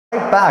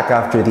Right back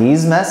after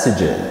these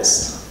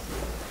messages.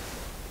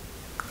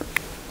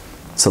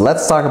 So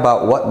let's talk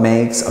about what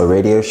makes a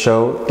radio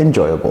show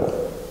enjoyable.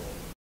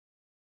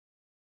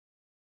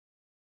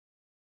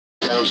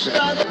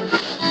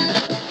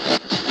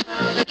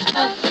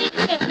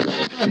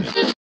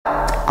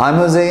 I'm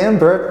Jose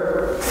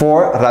Imbert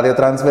for Radio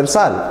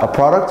Transversal, a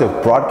product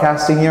of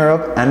Broadcasting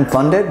Europe and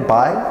funded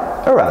by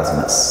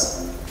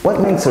Erasmus.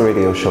 What makes a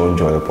radio show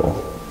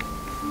enjoyable?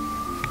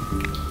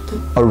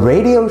 A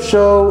radio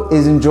show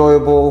is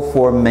enjoyable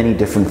for many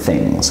different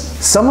things,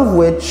 some of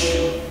which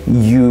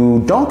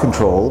you don't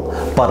control,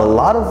 but a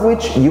lot of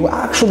which you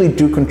actually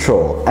do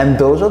control, and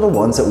those are the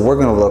ones that we're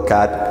going to look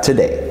at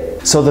today.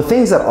 So the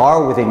things that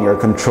are within your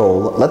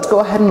control, let's go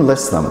ahead and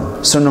list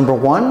them. So number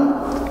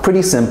one,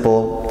 pretty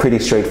simple, pretty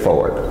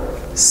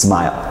straightforward.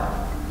 Smile.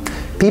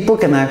 People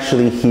can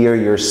actually hear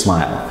your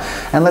smile.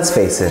 And let's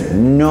face it,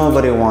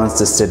 nobody wants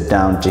to sit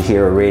down to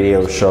hear a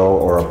radio show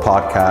or a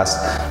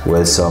podcast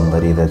with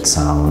somebody that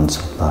sounds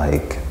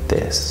like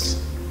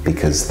this,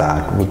 because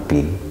that would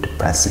be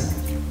depressing.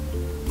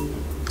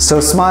 So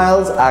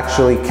smiles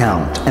actually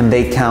count, and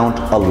they count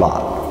a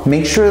lot.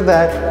 Make sure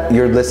that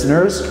your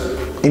listeners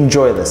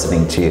enjoy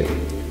listening to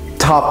you.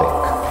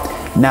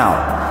 Topic.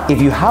 Now,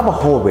 if you have a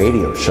whole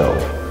radio show,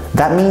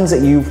 that means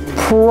that you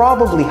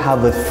probably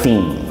have a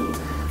theme.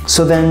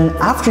 So then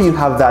after you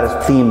have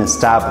that theme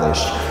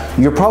established,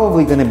 you're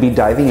probably going to be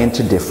diving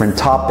into different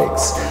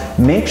topics.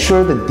 Make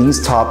sure that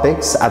these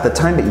topics, at the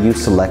time that you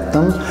select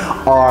them,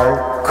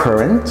 are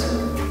current,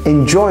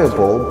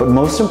 enjoyable, but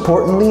most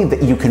importantly,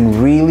 that you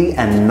can really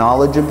and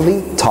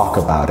knowledgeably talk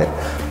about it.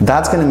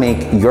 That's going to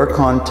make your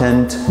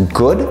content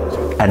good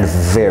and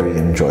very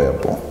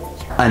enjoyable.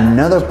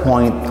 Another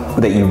point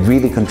that you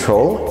really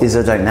control is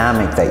a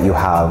dynamic that you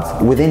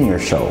have within your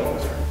show,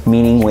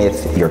 meaning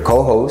with your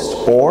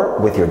co-host or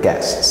with your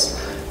guests.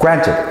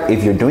 Granted,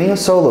 if you're doing a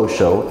solo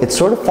show, it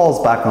sort of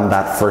falls back on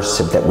that first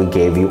tip that we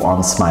gave you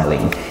on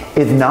smiling.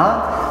 If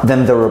not,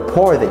 then the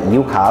rapport that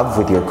you have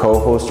with your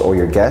co-host or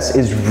your guest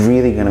is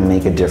really going to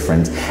make a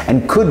difference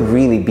and could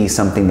really be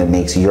something that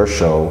makes your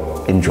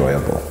show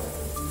enjoyable.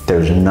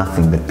 There's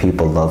nothing that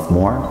people love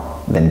more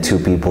than two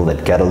people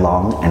that get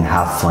along and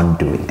have fun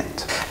doing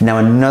it. Now,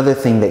 another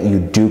thing that you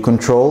do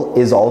control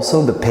is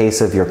also the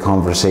pace of your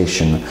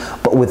conversation.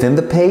 But within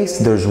the pace,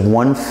 there's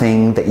one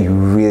thing that you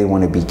really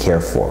want to be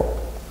careful,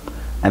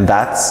 and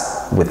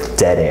that's with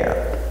dead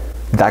air.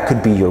 That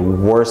could be your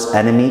worst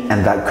enemy,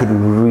 and that could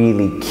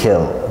really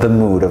kill the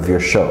mood of your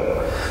show.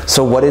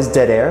 So what is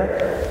dead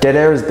air? Dead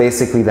air is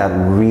basically that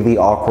really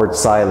awkward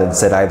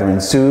silence that either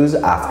ensues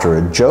after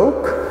a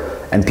joke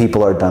and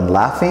people are done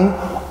laughing,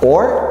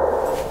 or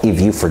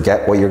if you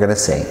forget what you're going to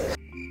say.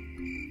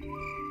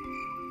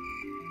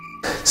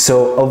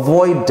 So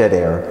avoid dead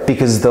air,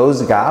 because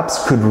those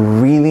gaps could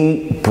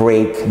really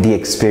break the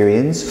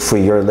experience for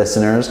your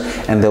listeners,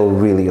 and they'll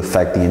really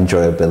affect the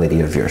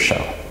enjoyability of your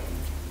show.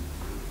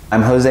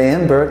 I'm Jose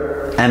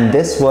Imbert, and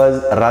this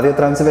was Radio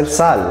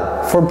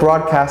Transversal for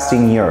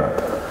Broadcasting Europe,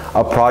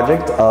 a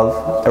project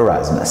of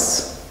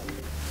Erasmus.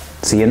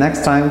 See you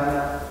next time.